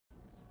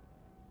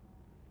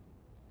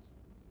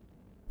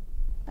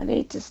I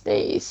need to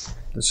sneeze.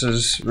 This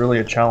is really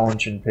a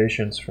challenge in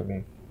patience for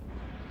me.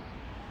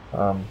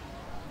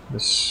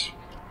 This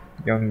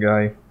young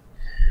guy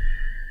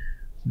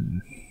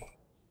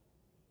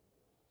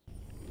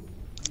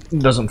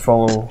doesn't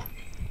follow,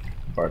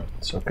 but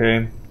it's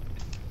okay.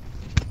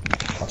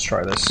 Let's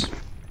try this.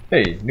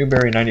 Hey,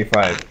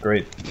 Newberry95,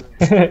 great.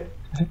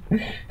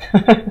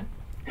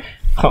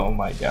 Oh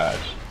my gosh.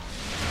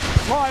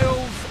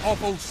 Trials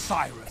of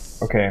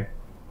Osiris. Okay.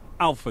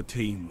 Alpha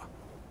team.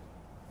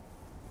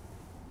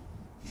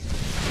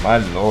 My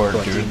lord,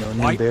 What, dude. do you know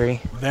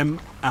Newberry? Them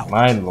out.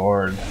 My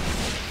lord.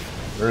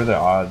 What are the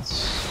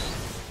odds?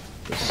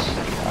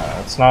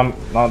 It's not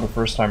the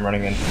first time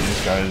running into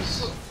these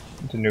guys,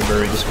 into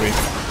Newberry this week.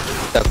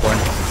 Stuck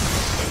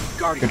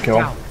one. Good kill.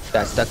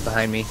 Got stuck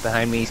behind me.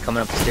 Behind me, he's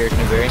coming up the stairs,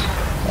 Newberry.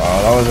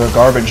 That was a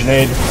garbage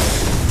nade.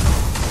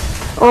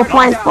 Oh,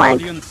 flank.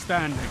 Guardian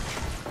standing.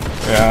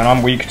 Yeah, and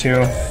I'm weak too.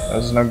 That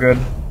was no good.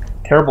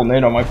 Terrible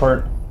nade on my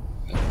part.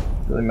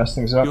 Really messed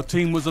things Your up.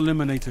 team was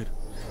eliminated.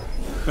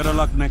 Better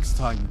luck next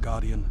time,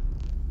 Guardian.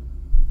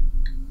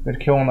 Good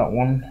kill on that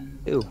one.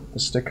 Ew. The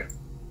stick.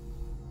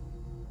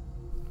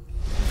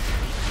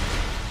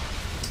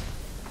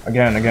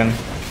 Again.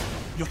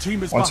 Your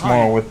team is Once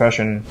behind. more with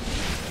passion.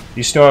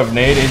 You still have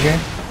nade, AJ?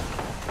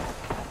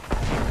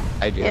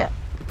 I do. Yeah.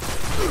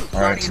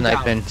 Alright.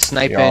 Sniping,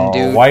 Yo,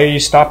 dude. why are you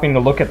stopping to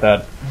look at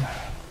that?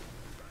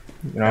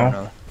 You I don't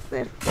know?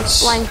 know.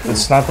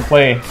 It's not the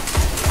play.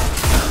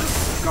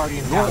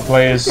 The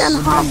play is...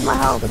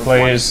 The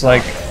play is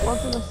like...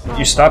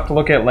 You stop to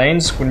look at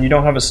lanes when you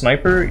don't have a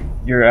sniper,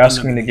 you're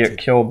asking to get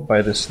killed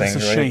by this thing,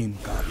 It's a right? shame,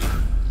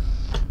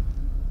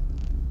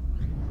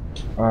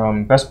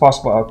 Guardian. Best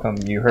possible outcome,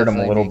 you hurt him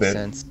a little bit.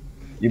 Sense.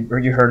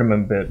 You hurt him a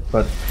bit,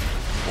 but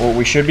what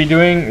we should be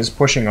doing is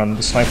pushing on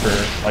the sniper,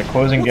 like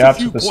closing What's a gaps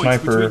few with the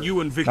points sniper, between you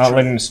and victory? not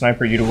letting the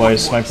sniper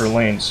utilize sniper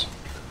lanes.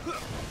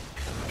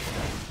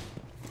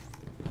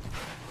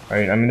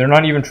 Right, I mean they're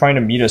not even trying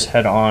to meet us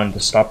head on to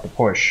stop the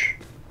push.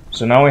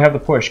 So now we have the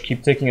push,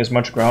 keep taking as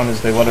much ground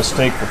as they let us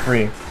take for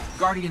free.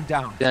 Guardian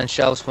down. On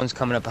shelves, one's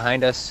coming up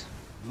behind us.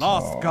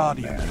 Last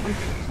Guardian.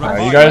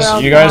 You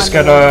guys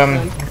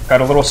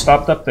got a little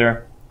stopped up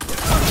there.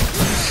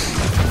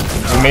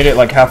 We made it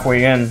like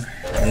halfway in,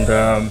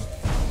 and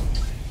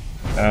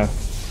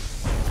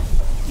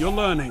You're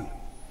learning.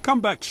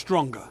 Come back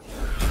stronger.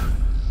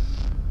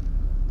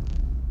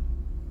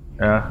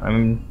 yeah, I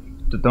mean,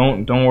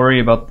 don't worry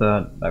about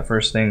that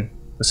first thing.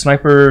 The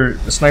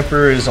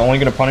sniper is only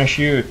gonna punish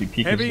you if you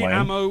peek his Heavy lane.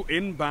 ammo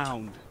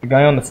inbound. The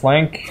guy on the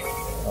flank,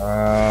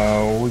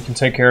 we can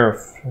take care of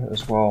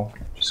as well.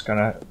 Just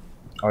gonna.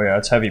 Oh yeah,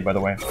 it's heavy by the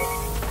way.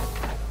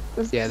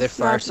 Yeah, they're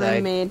far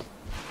side. Made.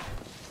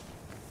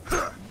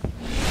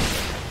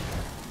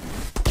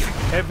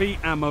 Heavy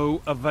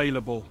ammo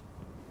available.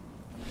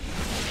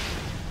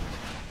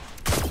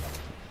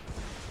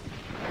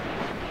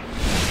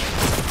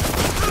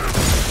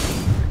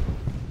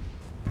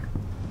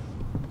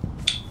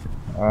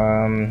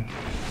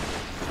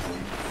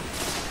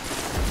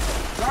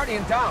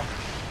 Guardian down.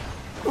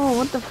 Oh,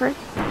 what the frick?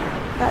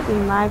 That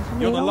didn't lag for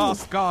me. You're the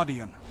last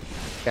Guardian.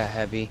 Got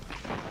heavy.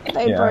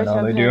 They Yeah, both no,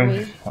 have they do.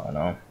 heavy. I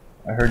know.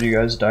 I heard you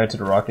guys died to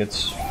the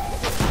rockets.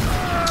 I'm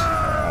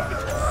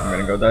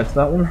gonna go die to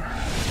that one.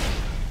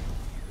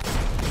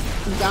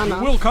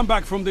 You will come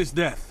back from this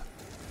death.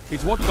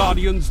 It's what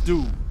Guardians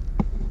do.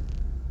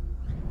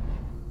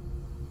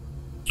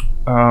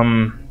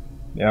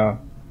 Yeah.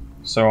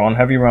 So on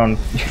heavy round,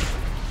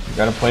 you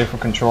gotta play for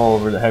control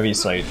over the heavy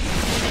site.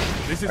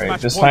 This is Right,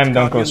 match this point, time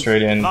don't go Guardians.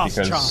 straight in Last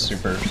because chance.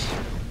 supers.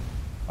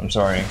 I'm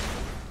sorry.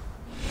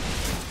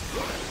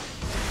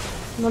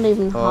 Not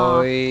even half.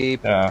 Oh,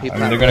 Yeah, I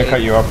mean they're gonna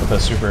cut you off with a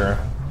super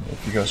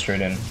if you go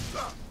straight in.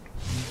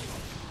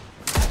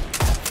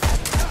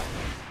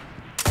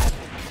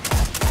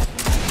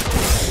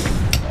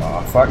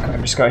 Oh fuck, I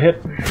just got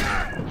hit.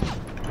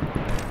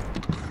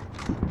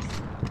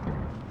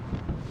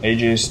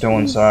 AJ's still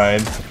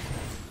inside.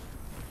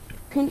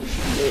 Pinch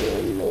me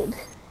in mid.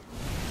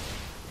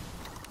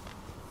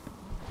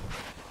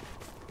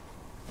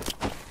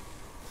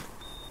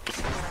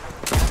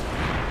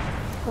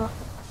 Oh,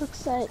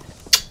 looks like.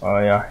 Oh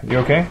yeah, you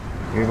okay?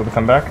 You able to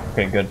come back?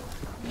 Okay, good.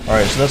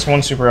 Alright, so that's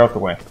one super out the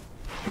way.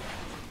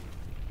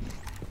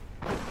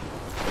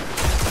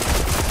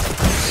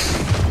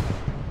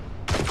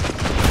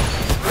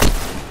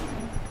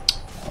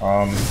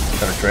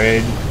 Got a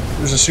trade.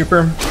 There's a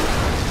super.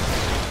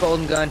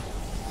 Golden gun.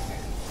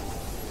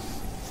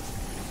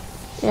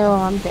 Yeah,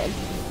 well, I'm dead.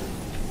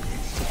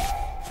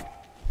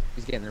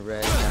 He's getting the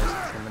red.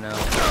 Now he's coming out.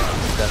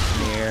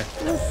 Stuff in the air.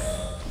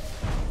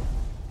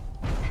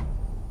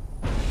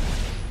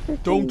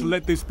 Don't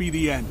let this be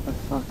the end.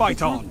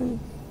 Fight on. Happened?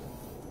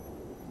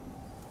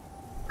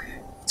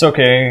 It's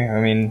okay, I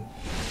mean...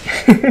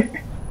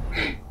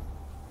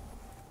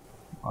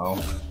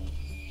 Wow.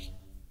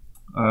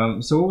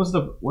 So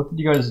what did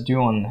you guys do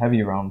on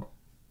heavy round?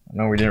 I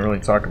know we didn't really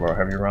talk about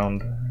heavy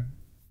round,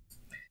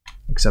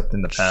 except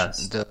in the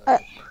past. I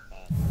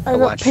got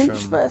watched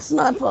pinched from- by a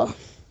sniper.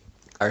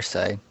 Our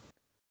side.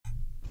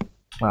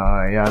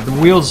 Yeah,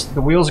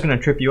 the wheel's gonna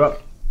trip you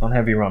up on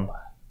heavy run.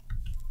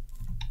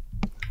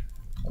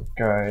 Like,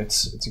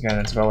 it's again,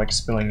 it's about like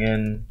spilling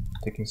in,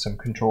 taking some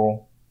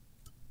control.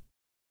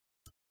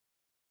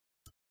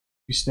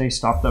 If you stay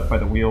stopped up by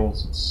the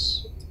wheels,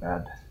 it's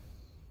bad.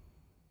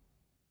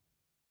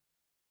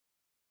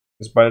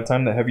 Because by the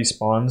time the heavy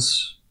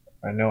spawns,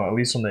 I know at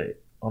least on the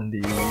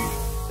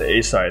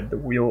A side, the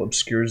wheel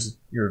obscures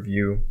your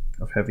view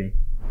of heavy.